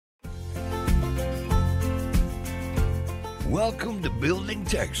Welcome to Building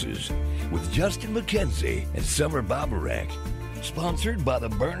Texas with Justin McKenzie and Summer Babarek. Sponsored by the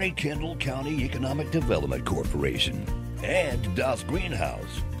Bernie Kendall County Economic Development Corporation and Das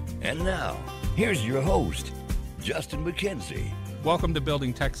Greenhouse. And now, here's your host, Justin McKenzie. Welcome to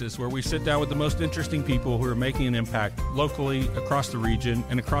Building Texas, where we sit down with the most interesting people who are making an impact locally, across the region,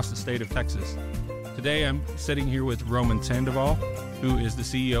 and across the state of Texas. Today, I'm sitting here with Roman Sandoval, who is the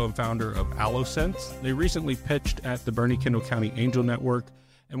CEO and founder of AlloSense. They recently pitched at the Bernie Kendall County Angel Network,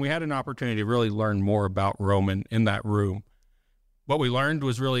 and we had an opportunity to really learn more about Roman in that room. What we learned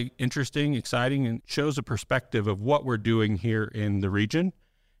was really interesting, exciting, and shows a perspective of what we're doing here in the region.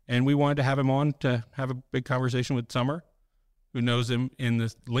 And we wanted to have him on to have a big conversation with Summer, who knows him in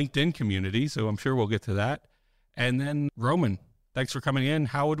the LinkedIn community, so I'm sure we'll get to that. And then Roman, thanks for coming in.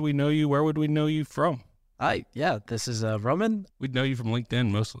 How would we know you? Where would we know you from? Hi, yeah, this is Roman. We'd know you from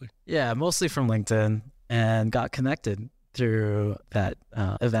LinkedIn mostly. Yeah, mostly from LinkedIn, and got connected through that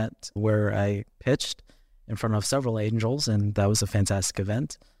event where I pitched in front of several angels, and that was a fantastic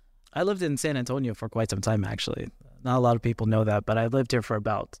event. I lived in San Antonio for quite some time, actually. Not a lot of people know that, but I lived here for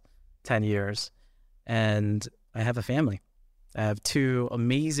about 10 years, and I have a family. I have two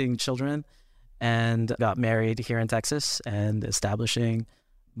amazing children, and got married here in Texas and establishing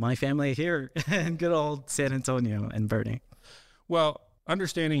my family here in good old San Antonio and Bernie. Well,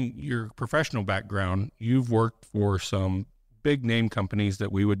 understanding your professional background, you've worked for some big name companies that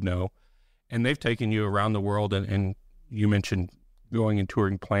we would know, and they've taken you around the world. And you mentioned going and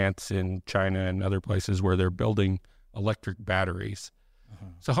touring plants in China and other places where they're building electric batteries.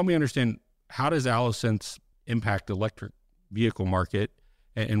 So help me understand, how does AlloSense impact the electric vehicle market,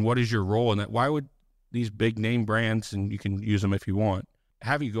 and what is your role in that? Why would these big name brands, and you can use them if you want,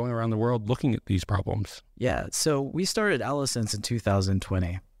 have you going around the world looking at these problems? Yeah, so we started AlloSense in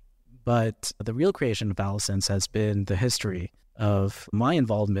 2020, but the real creation of AlloSense has been the history of my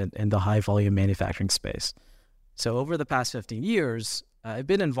involvement in the high volume manufacturing space. So over the past 15 years, I've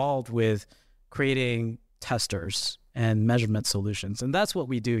been involved with creating testers and measurement solutions, and that's what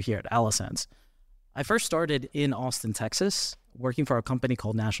we do here at AlloSense. I first started in Austin, Texas, working for a company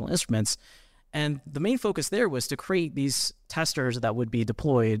called National Instruments. And the main focus there was to create these testers that would be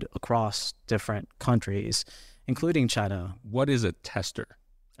deployed across different countries, including China. What is a tester?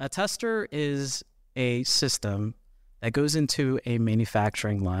 A tester is a system that goes into a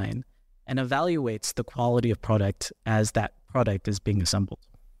manufacturing line and evaluates the quality of product as that product is being assembled.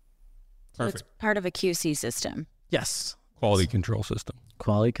 So it's part of a QC system. Yes. Quality control system.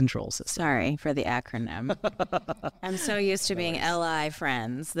 Quality control system. Sorry for the acronym. I'm so used to being LI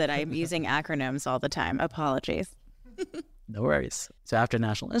friends that I'm using acronyms all the time. Apologies. No worries. So after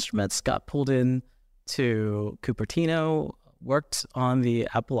National Instruments, got pulled in to Cupertino, worked on the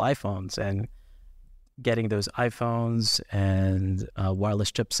Apple iPhones and getting those iPhones and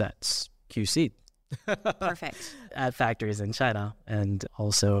wireless chipsets QC'd. Perfect. At factories in China, and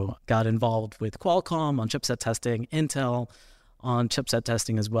also got involved with Qualcomm on chipset testing, Intel on chipset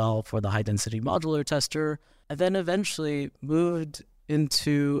testing as well for the high-density modular tester, and then eventually moved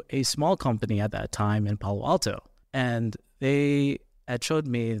into a small company at that time in Palo Alto, and they had showed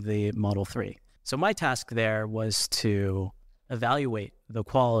me the Model 3. So my task there was to evaluate the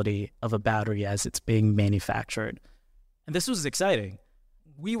quality of a battery as it's being manufactured, and this was exciting.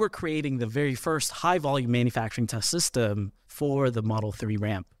 We were creating the very first high-volume manufacturing test system for the Model 3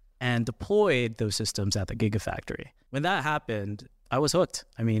 ramp and deployed those systems at the Gigafactory. When that happened, I was hooked.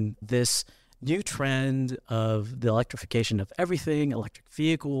 I mean, this new trend of the electrification of everything, electric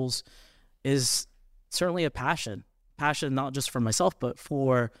vehicles, is certainly a passion. Passion not just for myself, but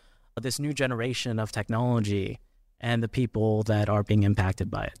for this new generation of technology and the people that are being impacted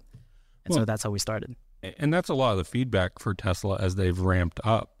by it. And so that's how we started. And that's a lot of the feedback for Tesla as they've ramped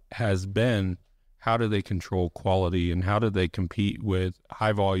up has been, how do they control quality and how do they compete with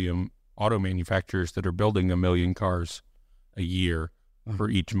high volume auto manufacturers that are building 1 million cars a year for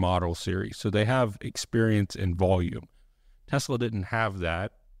each model series. So they have experience in volume. Tesla didn't have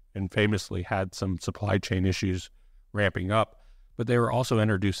that and famously had some supply chain issues ramping up, but they were also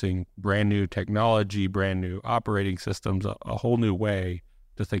introducing brand new technology, brand new operating systems, a whole new way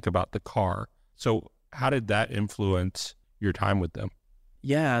to think about the car. So how did that influence your time with them?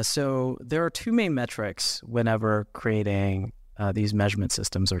 Yeah, so there are two main metrics whenever creating these measurement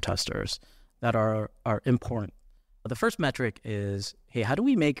systems or testers that are important. The first metric is, hey, how do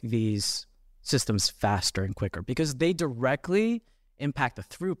we make these systems faster and quicker? Because they directly impact the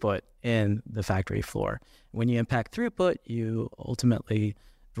throughput in the factory floor. When you impact throughput, you ultimately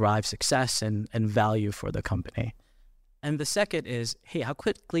drive success and value for the company. And the second is, hey, how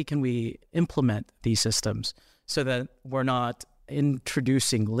quickly can we implement these systems so that we're not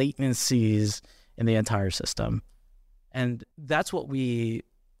introducing latencies in the entire system. And that's what we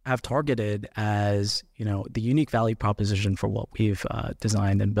have targeted as, the unique value proposition for what we've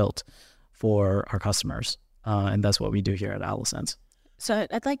designed and built for our customers. And that's what we do here at Allosense. So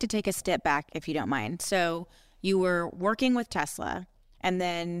I'd like to take a step back, if you don't mind. So you were working with Tesla, and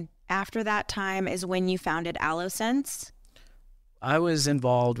then after that time is when you founded Allosense? I was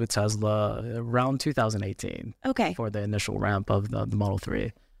involved with Tesla around 2018. Okay. For the initial ramp of the Model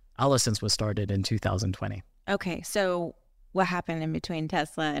 3. Allosense was started in 2020. Okay. So what happened in between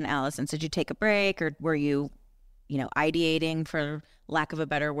Tesla and Allosense? Did you take a break, or were you, ideating, for lack of a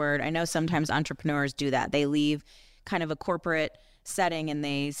better word? I know sometimes entrepreneurs do that. They leave kind of a corporate setting and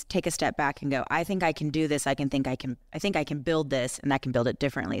they take a step back and go, I think I can do this. I think I can build this, and I can build it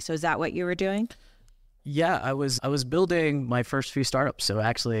differently. So is that what you were doing? Yeah, I was building my first few startups. So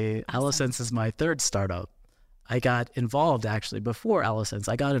actually, Allosense is my third startup. I got involved before Allosense.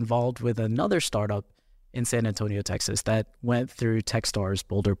 I got involved with another startup in San Antonio, Texas, that went through Techstars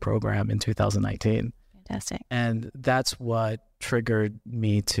Boulder program in 2019. Fantastic. And that's what triggered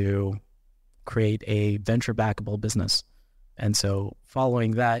me to create a venture-backable business. And so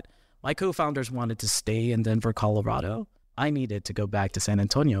following that, my co-founders wanted to stay in Denver, Colorado. I needed to go back to San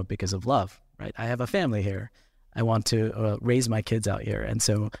Antonio because of love, right? I have a family here. I want to raise my kids out here. And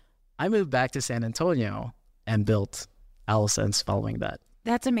so I moved back to San Antonio and built Allosense following that.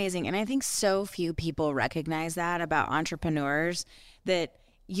 That's amazing. And I think so few people recognize that about entrepreneurs, that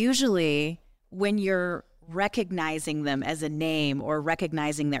usually when you're recognizing them as a name or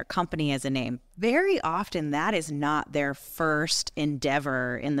recognizing their company as a name, very often that is not their first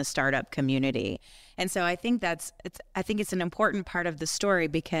endeavor in the startup community. And so I think it's an important part of the story,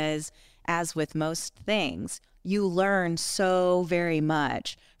 because as with most things, you learn so very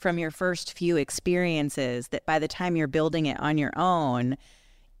much from your first few experiences that by the time you're building it on your own,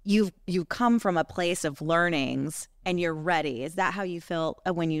 you come from a place of learnings and you're ready. Is that how you felt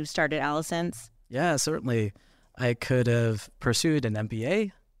when you started Allosense? Yeah, certainly. I could have pursued an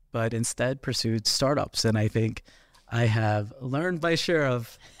MBA, but instead pursued startups. And I think I have learned my share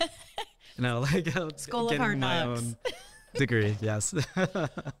of, School of getting Hard my Knocks. own degree. Yes.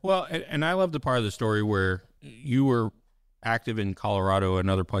 Well, and I love the part of the story where you were active in Colorado and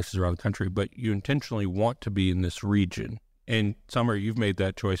other places around the country, but you intentionally want to be in this region. And Summer, you've made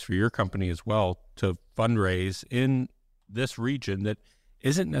that choice for your company as well, to fundraise in this region that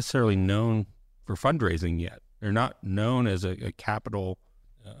isn't necessarily known for fundraising yet. They're not known as a capital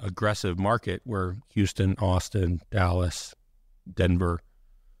aggressive market where Houston, Austin, Dallas, Denver,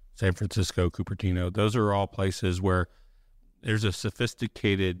 San Francisco, Cupertino, those are all places where there's a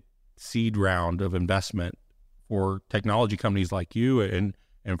sophisticated seed round of investment for technology companies like you and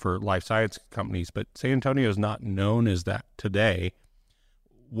for life science companies. But San Antonio is not known as that today.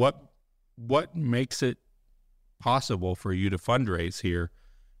 What makes it possible for you to fundraise here?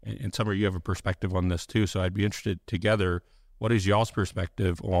 And Summer, you have a perspective on this too. So I'd be interested together, what is y'all's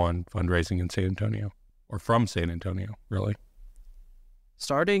perspective on fundraising in San Antonio, or from San Antonio, really?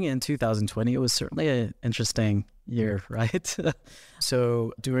 Starting in 2020, it was certainly an interesting year, right?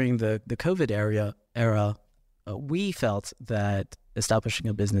 So during the COVID era, we felt that establishing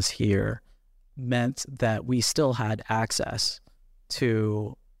a business here meant that we still had access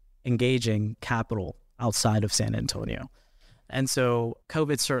to engaging capital outside of San Antonio. And so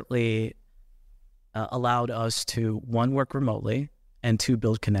COVID certainly allowed us to, one, work remotely, and two,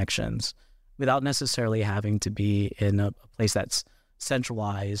 build connections without necessarily having to be in a place that's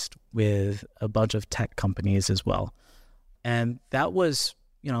centralized with a bunch of tech companies as well. And that was,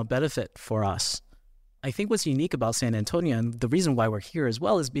 a benefit for us. I think what's unique about San Antonio, and the reason why we're here as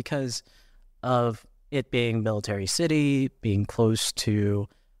well, is because of it being military city, being close to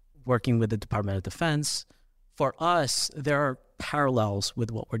working with the Department of Defense. For us, there are parallels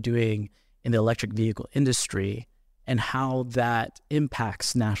with what we're doing in the electric vehicle industry and how that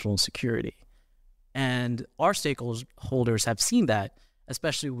impacts national security. And our stakeholders have seen that,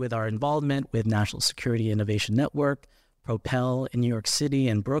 especially with our involvement with National Security Innovation Network, Propel in New York City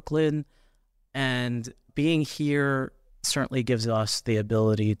and Brooklyn. And being here certainly gives us the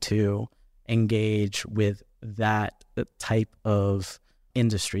ability to engage with that type of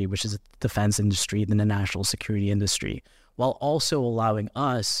industry, which is the defense industry, then the national security industry, while also allowing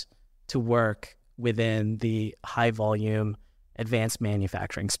us to work within the high volume advanced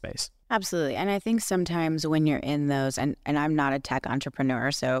manufacturing space. Absolutely. And I think sometimes when you're in those, and I'm not a tech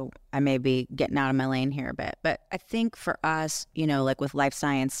entrepreneur, so I may be getting out of my lane here a bit, but I think for us, like with life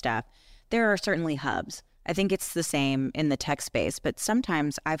science stuff, there are certainly hubs. I think it's the same in the tech space, but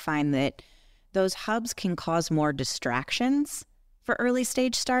sometimes I find that those hubs can cause more distractions for early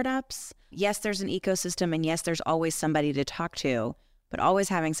stage startups. Yes, there's an ecosystem, and yes, there's always somebody to talk to, but always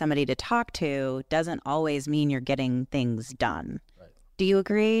having somebody to talk to doesn't always mean you're getting things done. Right. Do you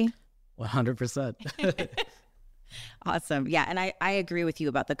agree? 100%. Awesome. Yeah. And I agree with you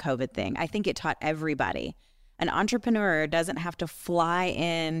about the COVID thing. I think it taught everybody. An entrepreneur doesn't have to fly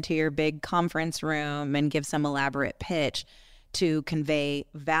into your big conference room and give some elaborate pitch to convey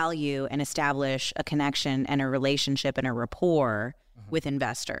value and establish a connection and a relationship and a rapport with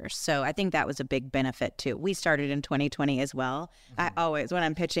investors. So I think that was a big benefit too. We started in 2020 as well. I always, when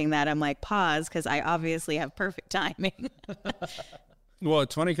I'm pitching that, I'm like, pause, because I obviously have perfect timing. Well,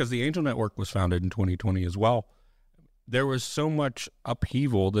 it's funny because the Angel Network was founded in 2020 as well. There was so much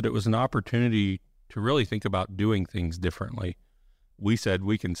upheaval that it was an opportunity to really think about doing things differently. We said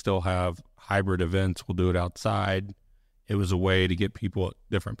we can still have hybrid events. We'll do it outside. It was a way to get people at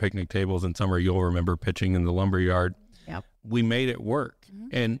different picnic tables. In summer, you'll remember pitching in the lumberyard. Yep. We made it work.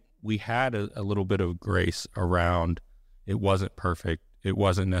 And we had a little bit of grace around it wasn't perfect. It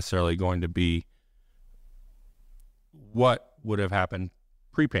wasn't necessarily going to be what would have happened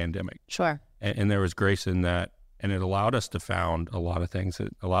pre-pandemic. Sure. And there was grace in that. And it allowed us to found a lot of things.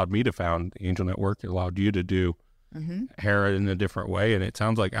 It allowed me to found the Angel Network. It allowed you to do Hera in a different way. And it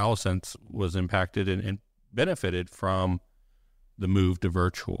sounds like Allisense was impacted and benefited from the move to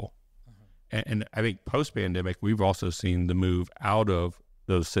virtual. And I think post-pandemic, we've also seen the move out of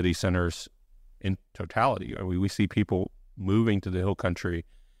those city centers in totality. I mean, we see people moving to the hill country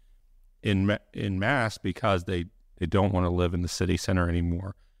in mass because they don't want to live in the city center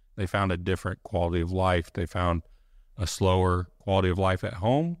anymore. They found a different quality of life. They found a slower quality of life at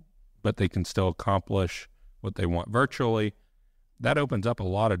home, but they can still accomplish what they want virtually. That opens up a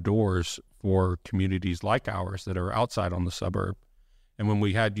lot of doors for communities like ours that are outside on the suburb. And when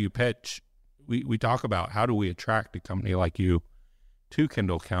we had you pitch, we talk about how do we attract a company like you to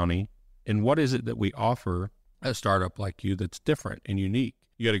Kendall County, and what is it that we offer a startup like you that's different and unique.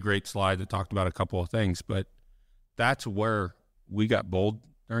 You had a great slide that talked about a couple of things, but that's where we got bold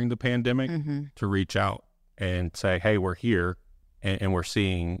during the pandemic to reach out and say, hey, we're here and we're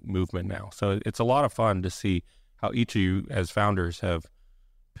seeing movement now. So it's a lot of fun to see how each of you as founders have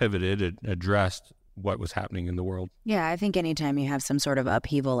pivoted and addressed what was happening in the world. Yeah, I think anytime you have some sort of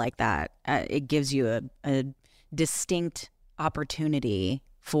upheaval like that, it gives you a distinct opportunity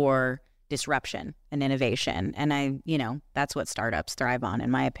for disruption and innovation. And that's what startups thrive on,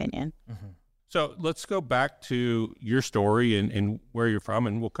 in my opinion. So let's go back to your story and where you're from,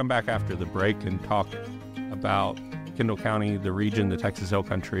 and we'll come back after the break and talk about Kendall County, the region, the Texas Hill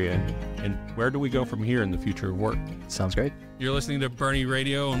Country, and where do we go from here in the future of work. Sounds great. You're listening to Bernie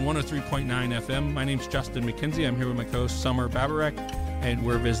Radio on 103.9 FM. My name's Justin McKenzie. I'm here with my co-host Summer Babarek, and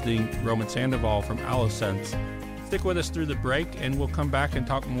we're visiting Roman Sandoval from Allisense. Stick with us through the break, and we'll come back and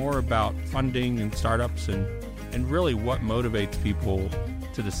talk more about funding and startups and really what motivates people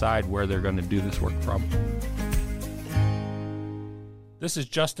to decide where they're going to do this work from. This is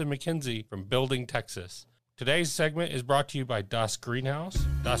Justin McKenzie from Building Texas. Today's segment is brought to you by Das Greenhouse.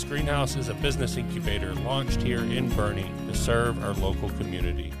 Das Greenhouse is a business incubator launched here in Bernie to serve our local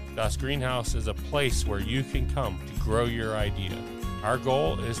community. Das Greenhouse is a place where you can come to grow your idea. Our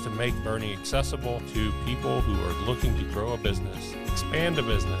goal is to make Bernie accessible to people who are looking to grow a business, expand a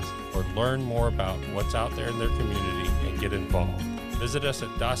business, or learn more about what's out there in their community and get involved. Visit us at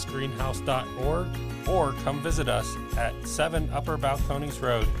dasgreenhouse.org or come visit us at 7 Upper Balcones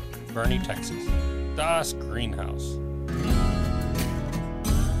Road, Bernie, Texas. Das Greenhouse.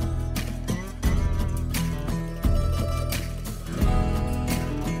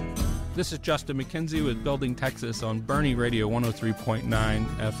 This is Justin McKenzie with Building Texas on Bernie Radio 103.9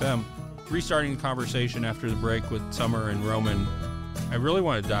 FM. Restarting the conversation after the break with Summer and Roman, I really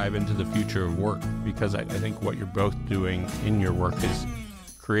want to dive into the future of work because I think what you're both doing in your work is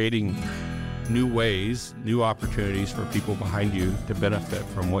creating new ways, new opportunities for people behind you to benefit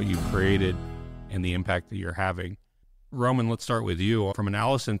from what you've created and the impact that you're having. Roman, let's start with you. From an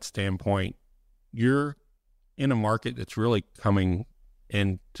Allisense standpoint, you're in a market that's really coming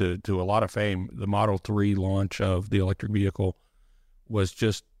into a lot of fame. The Model 3 launch of the electric vehicle was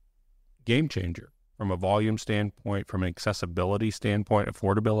just game changer from a volume standpoint, from an accessibility standpoint,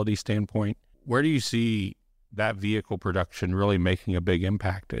 affordability standpoint. Where do you see that vehicle production really making a big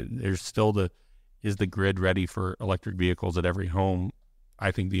impact? There's still is the grid ready for electric vehicles at every home?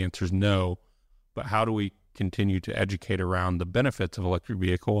 I think the answer is no. But how do we continue to educate around the benefits of electric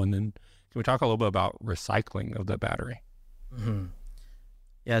vehicle? And then can we talk a little bit about recycling of the battery?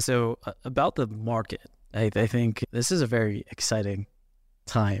 Yeah, so about the market, I think this is a very exciting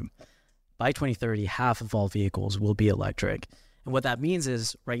time. by 2030, half of all vehicles will be electric. And what that means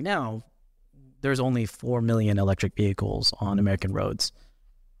is right now, there's only 4 million electric vehicles on American roads.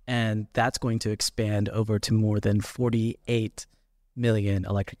 And that's going to expand over to more than 48 million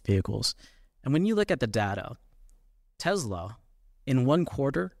electric vehicles. And when you look at the data, Tesla in 1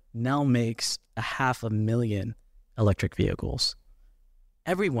 quarter now makes 500,000 electric vehicles.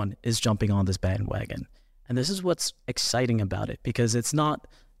 Everyone is jumping on this bandwagon. And this is what's exciting about it, because it's not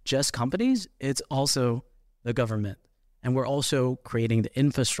just companies, it's also the government. And we're also creating the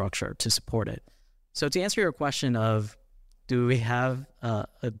infrastructure to support it. So to answer your question of, do we have a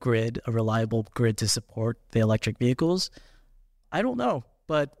reliable grid to support the electric vehicles? I don't know,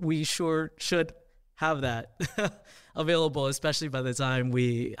 but we sure should have that available, especially by the time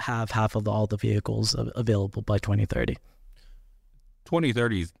we have half of all the vehicles available by 2030.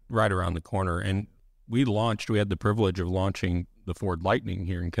 2030 is right around the corner, and we had the privilege of launching the Ford Lightning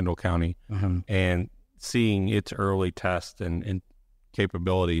here in Kendall County, and seeing its early tests and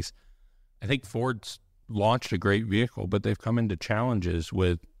capabilities. I think Ford's launched a great vehicle, but they've come into challenges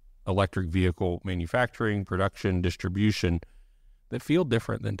with electric vehicle manufacturing, production, distribution that feel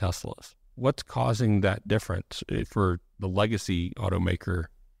different than Tesla's. What's causing that difference for the legacy automaker?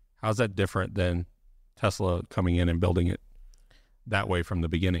 How's that different than Tesla coming in and building it that way from the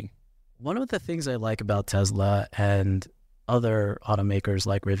beginning? One of the things I like about Tesla and other automakers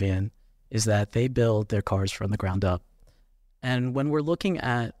like Rivian is that they build their cars from the ground up. And when we're looking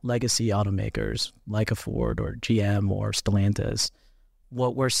at legacy automakers like a Ford or GM or Stellantis,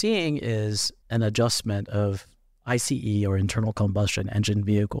 what we're seeing is an adjustment of ICE or internal combustion engine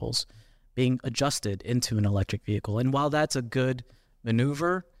vehicles being adjusted into an electric vehicle. And while that's a good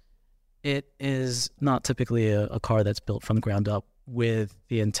maneuver, it is not typically a car that's built from the ground up with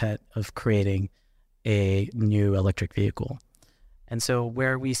the intent of creating a new electric vehicle. And so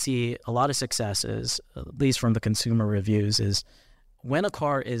where we see a lot of successes, at least from the consumer reviews, is when a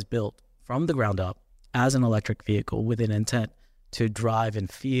car is built from the ground up as an electric vehicle with an intent to drive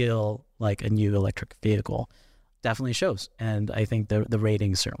and feel like a new electric vehicle, definitely shows. And I think the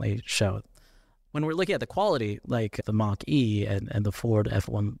ratings certainly show. When we're looking at the quality, like the Mach-E and the Ford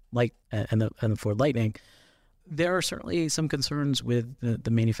F1 Light and the Ford Lightning, there are certainly some concerns with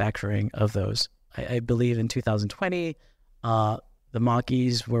the manufacturing of those. I believe in 2020, the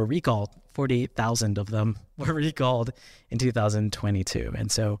Mach-E's were recalled. 48,000 of them were recalled in 2022.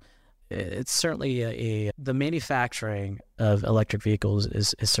 And so it's certainly the manufacturing of electric vehicles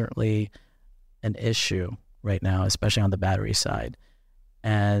is certainly an issue right now, especially on the battery side.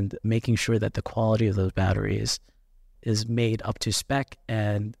 And making sure that the quality of those batteries is made up to spec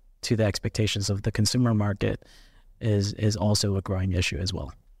and to the expectations of the consumer market is also a growing issue as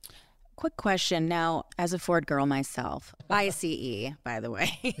well. Quick question now, as a Ford girl myself, ICE, by the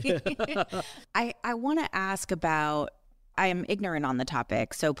way. I want to ask about, I am ignorant on the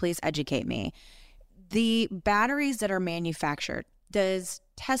topic, so please educate me. The batteries that are manufactured, does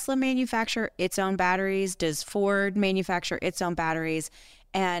Tesla manufacture its own batteries? Does Ford manufacture its own batteries?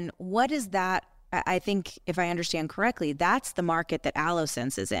 And what is that? I think if I understand correctly, that's the market that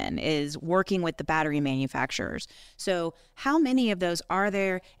Allosense is in, is working with the battery manufacturers. So how many of those are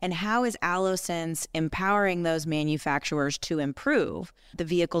there, and how is Allosense empowering those manufacturers to improve the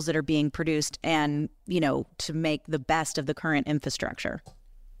vehicles that are being produced and, to make the best of the current infrastructure?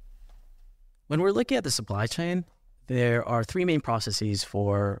 When we're looking at the supply chain, there are 3 main processes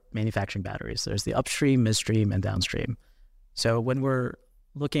for manufacturing batteries. There's the upstream, midstream, and downstream. So when we're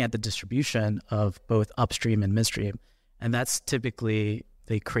looking at the distribution of both upstream and midstream, and that's typically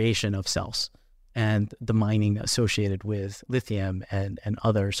the creation of cells and the mining associated with lithium and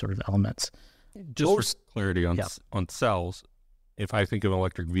other sort of elements. Just for clarity on cells, if I think of an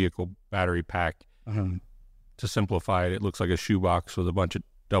electric vehicle battery pack, to simplify it, it looks like a shoebox with a bunch of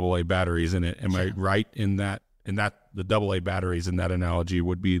AA batteries in it. Am I right in that the AA batteries in that analogy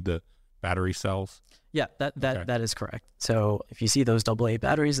would be the battery cells? Yeah, that is correct. So if you see those AA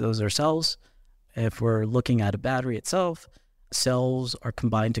batteries, those are cells. If we're looking at a battery itself, cells are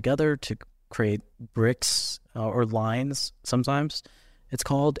combined together to create bricks or lines, sometimes it's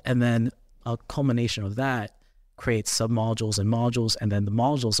called. And then a culmination of that creates submodules and modules, and then the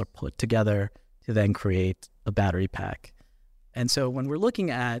modules are put together to then create a battery pack. And so when we're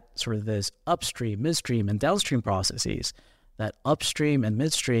looking at sort of this upstream, midstream, and downstream processes, that upstream and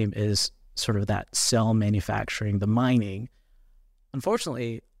midstream is sort of that cell manufacturing, the mining.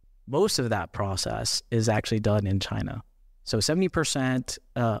 Unfortunately, most of that process is actually done in China. So 70%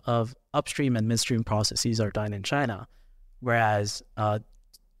 of upstream and midstream processes are done in China, whereas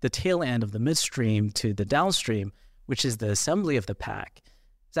the tail end of the midstream to the downstream, which is the assembly of the pack,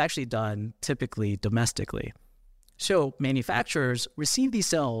 is actually done typically domestically. So manufacturers receive these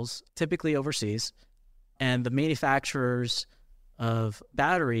cells typically overseas, and the manufacturers of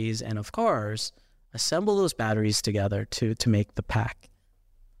batteries and of cars assemble those batteries together to make the pack.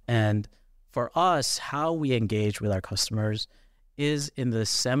 And for us, how we engage with our customers is in the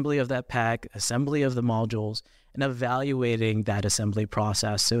assembly of that pack, assembly of the modules, and evaluating that assembly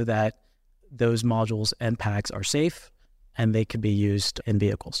process so that those modules and packs are safe and they can be used in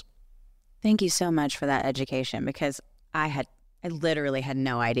vehicles. Thank you so much for that education, because I literally had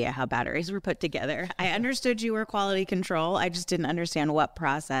no idea how batteries were put together. I understood you were quality control. I just didn't understand what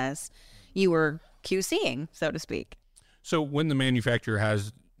process you were QCing, so to speak. So when the manufacturer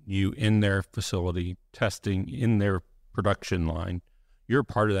has you in their facility testing in their production line, you're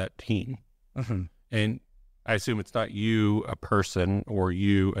part of that team. Mm-hmm. And I assume it's not you, a person, or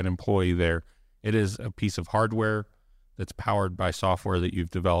you, an employee there. It is a piece of hardware that's powered by software that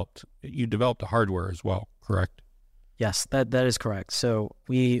you've developed. You developed the hardware as well, correct? Yes, that is correct. So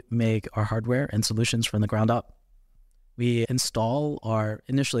we make our hardware and solutions from the ground up. We install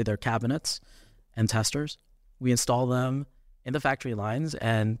initially their cabinets and testers. We install them in the factory lines,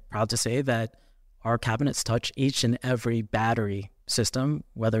 and proud to say that our cabinets touch each and every battery system,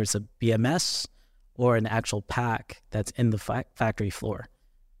 whether it's a BMS or an actual pack that's in the factory floor.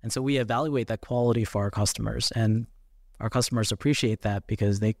 And so we evaluate that quality for our customers, and our customers appreciate that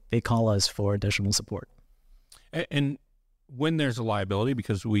because they call us for additional support. And when there's a liability,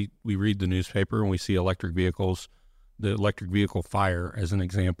 because we read the newspaper and we see electric vehicles, the electric vehicle fire, as an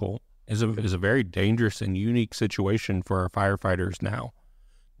example, is a very dangerous and unique situation for our firefighters now.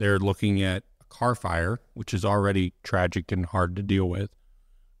 They're looking at a car fire, which is already tragic and hard to deal with,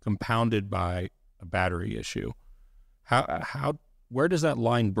 compounded by a battery issue. Where does that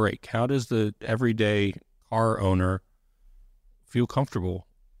line break? How does the everyday car owner feel comfortable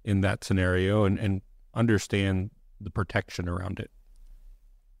in that scenario and understand the protection around it?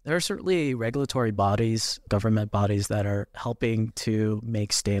 There are certainly regulatory bodies, government bodies that are helping to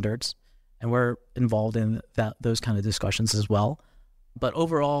make standards, and we're involved in those kind of discussions as well. But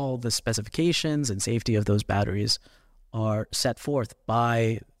overall, the specifications and safety of those batteries are set forth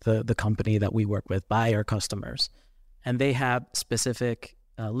by the company that we work with, by our customers. And they have specific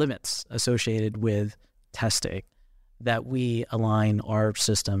limits associated with testing that we align our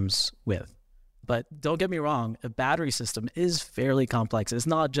systems with. But don't get me wrong, a battery system is fairly complex. It's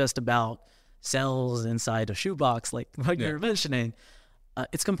not just about cells inside a shoebox like you're mentioning.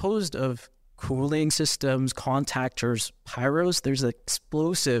 It's composed of cooling systems, contactors, pyros. There's an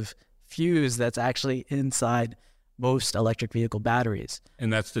explosive fuse that's actually inside most electric vehicle batteries.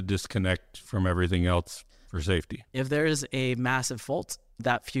 And that's to disconnect from everything else for safety. If there's a massive fault,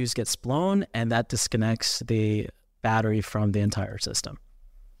 that fuse gets blown and that disconnects the battery from the entire system.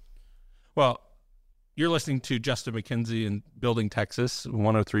 Well, you're listening to Justin McKenzie in Building Texas,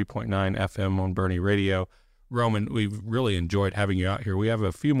 103.9 FM on Bernie Radio. Roman, we've really enjoyed having you out here. We have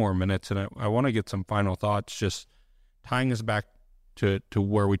a few more minutes, and I want to get some final thoughts, just tying us back to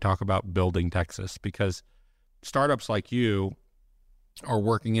where we talk about building Texas, because startups like you are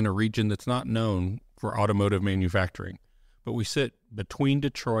working in a region that's not known for automotive manufacturing, but we sit between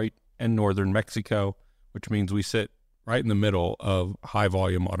Detroit and northern Mexico, which means we sit right in the middle of high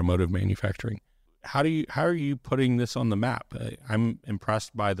volume automotive manufacturing. How are you putting this on the map? I'm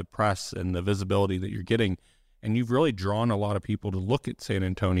impressed by the press and the visibility that you're getting, and you've really drawn a lot of people to look at San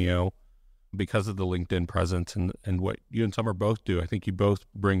Antonio because of the LinkedIn presence and what you and Summer both do. I think you both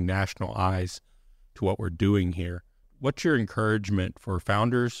bring national eyes to what we're doing here. What's your encouragement for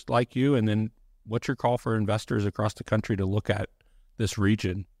founders like you, and then what's your call for investors across the country to look at this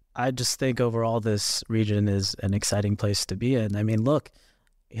region? I just think overall this region is an exciting place to be in. I mean, look,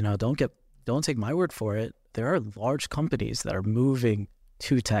 don't take my word for it. There are large companies that are moving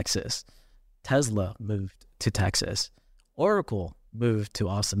to Texas. Tesla moved to Texas. Oracle moved to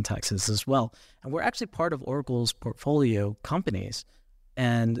Austin, Texas as well. And we're actually part of Oracle's portfolio companies.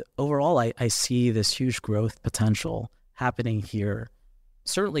 And overall, I see this huge growth potential happening here,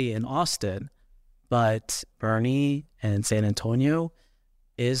 certainly in Austin, but Bernie and San Antonio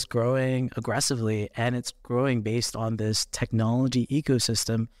is growing aggressively, and it's growing based on this technology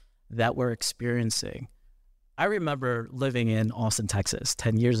ecosystem that we're experiencing. I remember living in Austin, Texas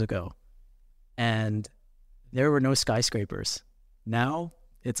 10 years ago, and there were no skyscrapers. Now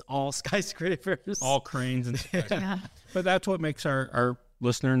it's all skyscrapers. All cranes and skyscrapers. Yeah. But that's what makes our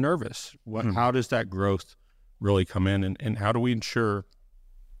listener nervous. How does that growth really come in, and how do we ensure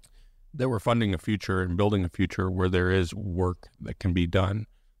that we're funding a future and building a future where there is work that can be done,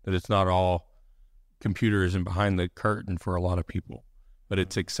 that it's not all computers and behind the curtain for a lot of people? but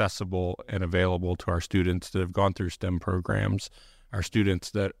it's accessible and available to our students that have gone through STEM programs, our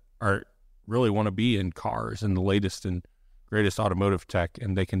students that really want to be in cars and the latest and greatest automotive tech,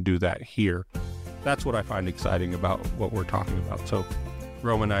 and they can do that here. That's what I find exciting about what we're talking about. So,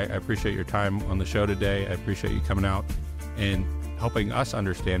 Roman, I appreciate your time on the show today. I appreciate you coming out and helping us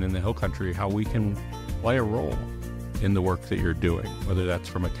understand in the Hill Country how we can play a role in the work that you're doing, whether that's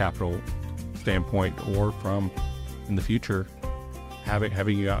from a capital standpoint or from, in the future,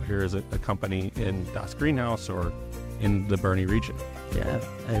 having you out here as a company in Das Greenhouse or in the Boerne region. Yeah,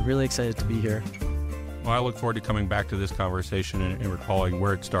 I'm really excited to be here. Well, I look forward to coming back to this conversation and recalling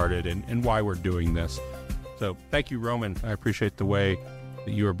where it started and why we're doing this. So thank you, Roman. I appreciate the way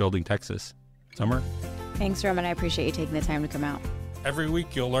that you are building Texas. Summer? Thanks, Roman. I appreciate you taking the time to come out. Every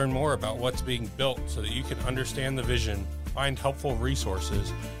week you'll learn more about what's being built so that you can understand the vision, find helpful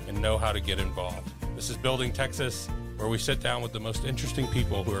resources, and know how to get involved. This is Building Texas, where we sit down with the most interesting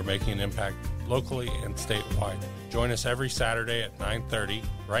people who are making an impact locally and statewide. Join us every Saturday at 9:30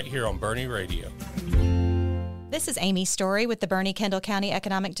 right here on Boerne Radio. This is Amy Story with the Boerne-Kendall County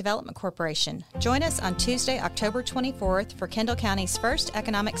Economic Development Corporation. Join us on Tuesday, October 24th for Kendall County's first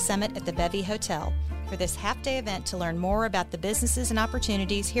Economic Summit at the Bevy Hotel for this half-day event to learn more about the businesses and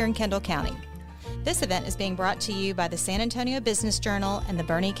opportunities here in Kendall County. This event is being brought to you by the San Antonio Business Journal and the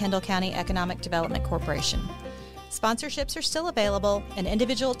Boerne-Kendall County Economic Development Corporation. Sponsorships are still available, and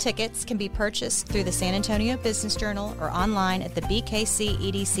individual tickets can be purchased through the San Antonio Business Journal or online at the BKC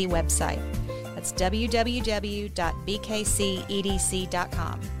EDC website. That's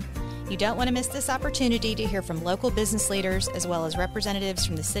www.bkcedc.com. You don't want to miss this opportunity to hear from local business leaders as well as representatives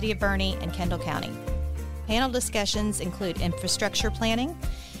from the City of Boerne and Kendall County. Panel discussions include infrastructure planning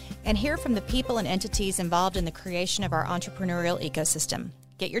and hear from the people and entities involved in the creation of our entrepreneurial ecosystem.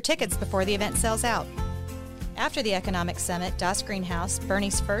 Get your tickets before the event sells out. After the Economic Summit, Das Greenhouse,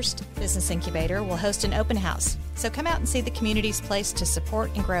 Boerne's first business incubator, will host an open house. So come out and see the community's place to support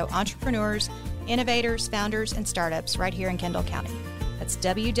and grow entrepreneurs, innovators, founders, and startups right here in Kendall County. That's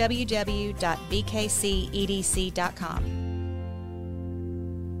www.bkcedc.com.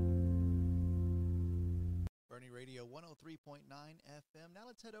 Boerne Radio 103.9 FM. Now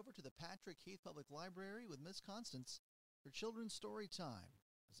let's head over to the Patrick Heath Public Library with Miss Constance for Children's Story Time.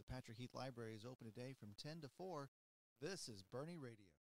 As the Patrick Heath Library is open today from 10 to 4, this is Boerne Radio.